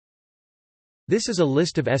This is a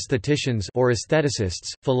list of aestheticians or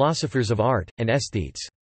aestheticists, philosophers of art, and aesthetes.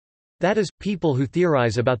 That is, people who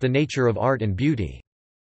theorize about the nature of art and beauty.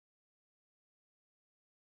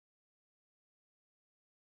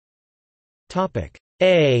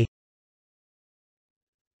 A.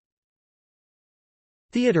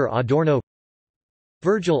 Theodor Adorno,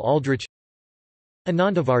 Virgil Aldrich,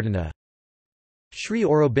 Anandavardhana, Sri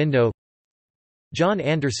Aurobindo, John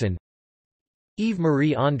Anderson, Eve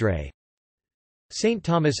Marie André, Saint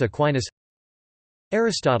Thomas Aquinas,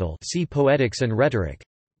 Aristotle, see Poetics and Rhetoric,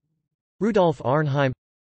 Rudolf Arnheim,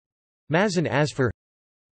 Mazen Asfer,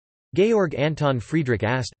 Georg Anton Friedrich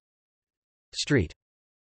Ast, Street.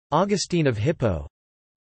 Augustine of Hippo,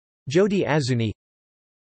 Jodi Azuni,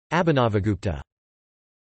 Abhinavagupta.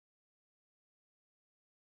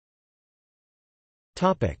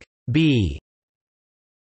 B.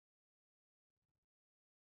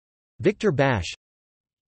 Victor Basch,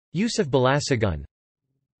 Yusuf Balasagun,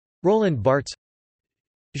 Roland Barthes,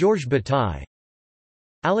 Georges Bataille,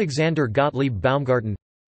 Alexander Gottlieb Baumgarten,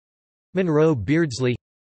 Monroe Beardsley,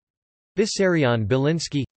 Vissarion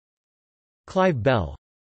Belinsky, Clive Bell,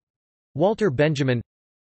 Walter Benjamin,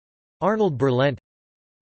 Arnold Berlent,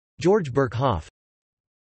 George Birkhoff,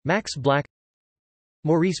 Max Black,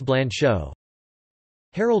 Maurice Blanchot,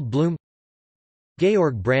 Harold Bloom,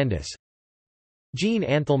 Georg Brandes, Jean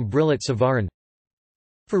Anthelm Brillat Savarin,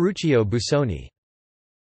 Ferruccio Busoni.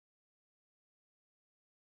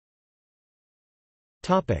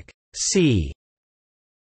 C.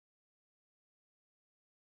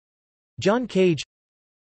 John Cage,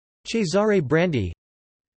 Cesare Brandi,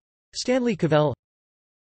 Stanley Cavell,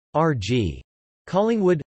 R.G.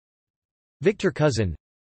 Collingwood, Victor Cousin,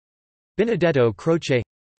 Benedetto Croce,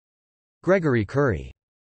 Gregory Curry.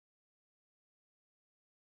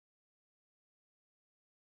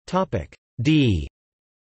 D.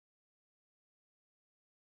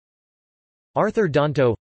 Arthur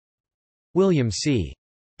Danto, William C.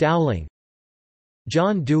 Dowling,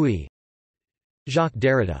 John Dewey, Jacques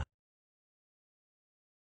Derrida.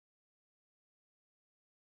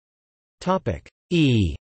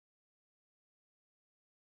 E.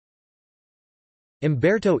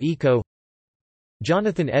 Umberto Eco,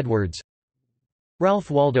 Jonathan Edwards,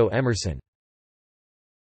 Ralph Waldo Emerson.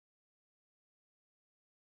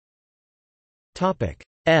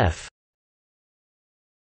 F.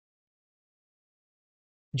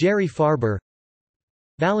 Jerry Farber,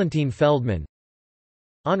 Valentin Feldman,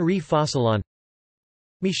 Henri Fosselon,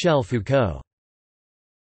 Michel Foucault.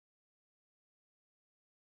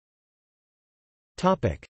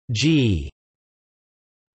 G.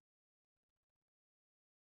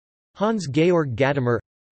 Hans-Georg Gadamer,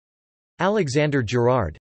 Alexander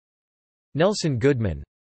Girard, Nelson Goodman,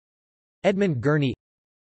 Edmund Gurney,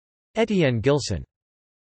 Etienne Gilson.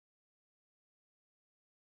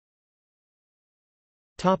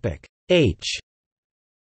 H.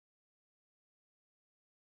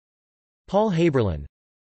 Paul Haberlin,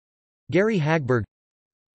 Gary Hagberg,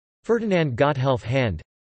 Ferdinand Gotthelf Hand,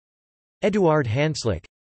 Eduard Hanslick,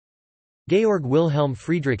 Georg Wilhelm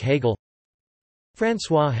Friedrich Hegel,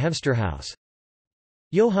 François Hemsterhaus,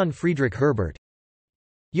 Johann Friedrich Herbert,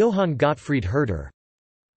 Johann Gottfried Herder,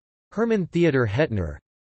 Hermann Theodor Hettner,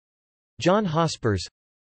 John Hospers,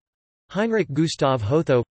 Heinrich Gustav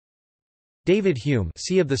Hotho, David Hume,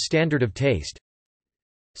 see of the Standard of Taste,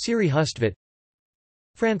 Siri Hustvedt,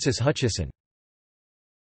 Francis Hutcheson.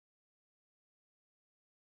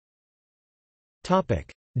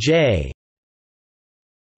 J.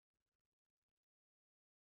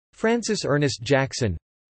 Francis Ernest Jackson,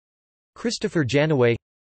 Christopher Janaway,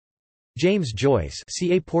 James Joyce,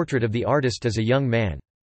 see A Portrait of the Artist as a Young Man.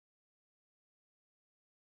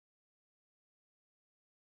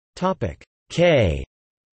 K.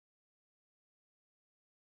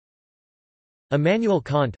 Immanuel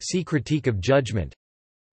Kant, see Critique of Judgment,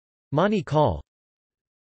 Mani Kall,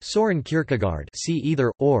 Soren Kierkegaard, see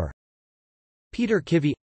either or, Peter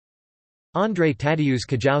Kivy, Andrei Tadeusz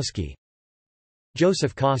Kajowski,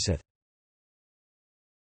 Joseph Kossuth.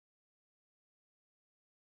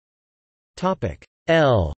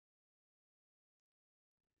 L.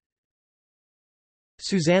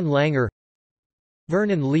 Suzanne Langer,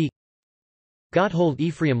 Vernon Lee, Gotthold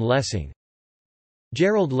Ephraim Lessing,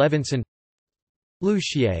 Gerald Levinson, Liu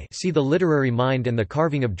Xie, see The Literary Mind and the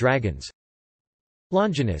Carving of Dragons,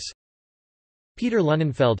 Longinus, Peter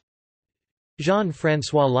Lunenfeld,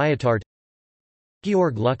 Jean-François Lyotard,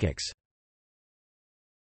 Georg Lukács.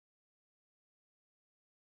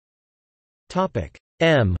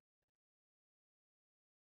 M.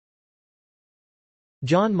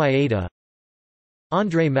 John Maeda,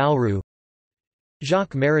 André Malraux,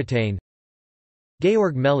 Jacques Maritain,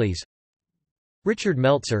 Georg Melis, Richard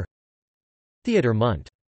Meltzer, Theodor Munt.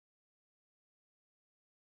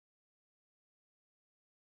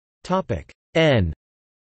 N.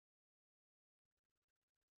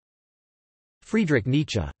 Friedrich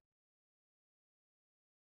Nietzsche.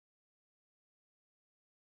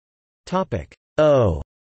 O.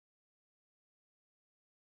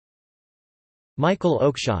 Michael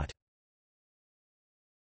Oakeshott.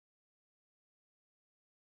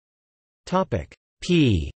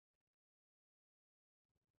 P.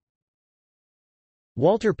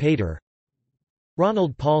 Walter Pater,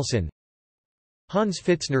 Ronald Paulson, Hans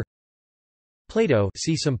Pfitzner, Plato,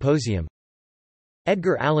 see Symposium,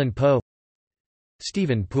 Edgar Allan Poe,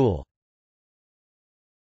 Stephen Poole.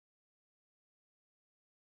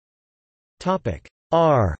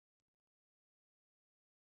 R.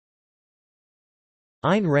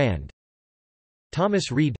 Ayn Rand,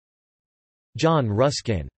 Thomas Reid, John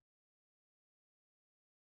Ruskin.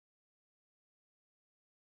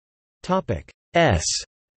 S.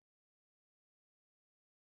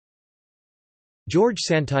 George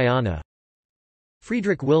Santayana,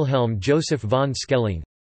 Friedrich Wilhelm Joseph von Schelling,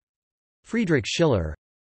 Friedrich Schiller,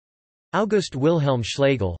 August Wilhelm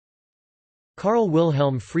Schlegel, Karl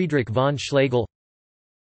Wilhelm Friedrich von Schlegel,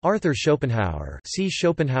 Arthur Schopenhauer, see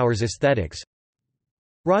Schopenhauer's Aesthetics,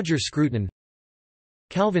 Roger Scruton,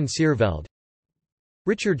 Calvin Seerveld,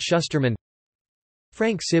 Richard Schusterman,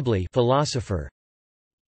 Frank Sibley, philosopher,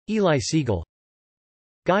 Eli Siegel,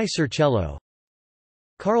 Guy Circello,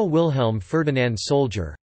 Carl Wilhelm Ferdinand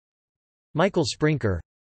Soldier, Michael Sprinker,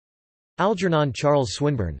 Algernon Charles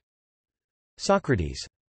Swinburne, Socrates.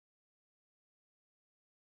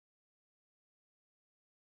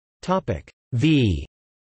 V.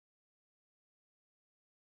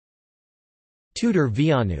 Tudor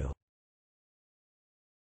Vianu.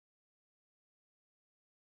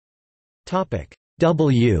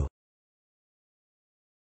 W.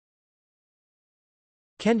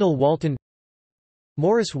 Kendall Walton,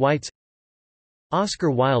 Morris Weitz,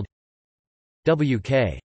 Oscar Wilde, W.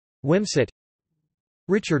 K. Wimsatt,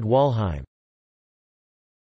 Richard Walheim.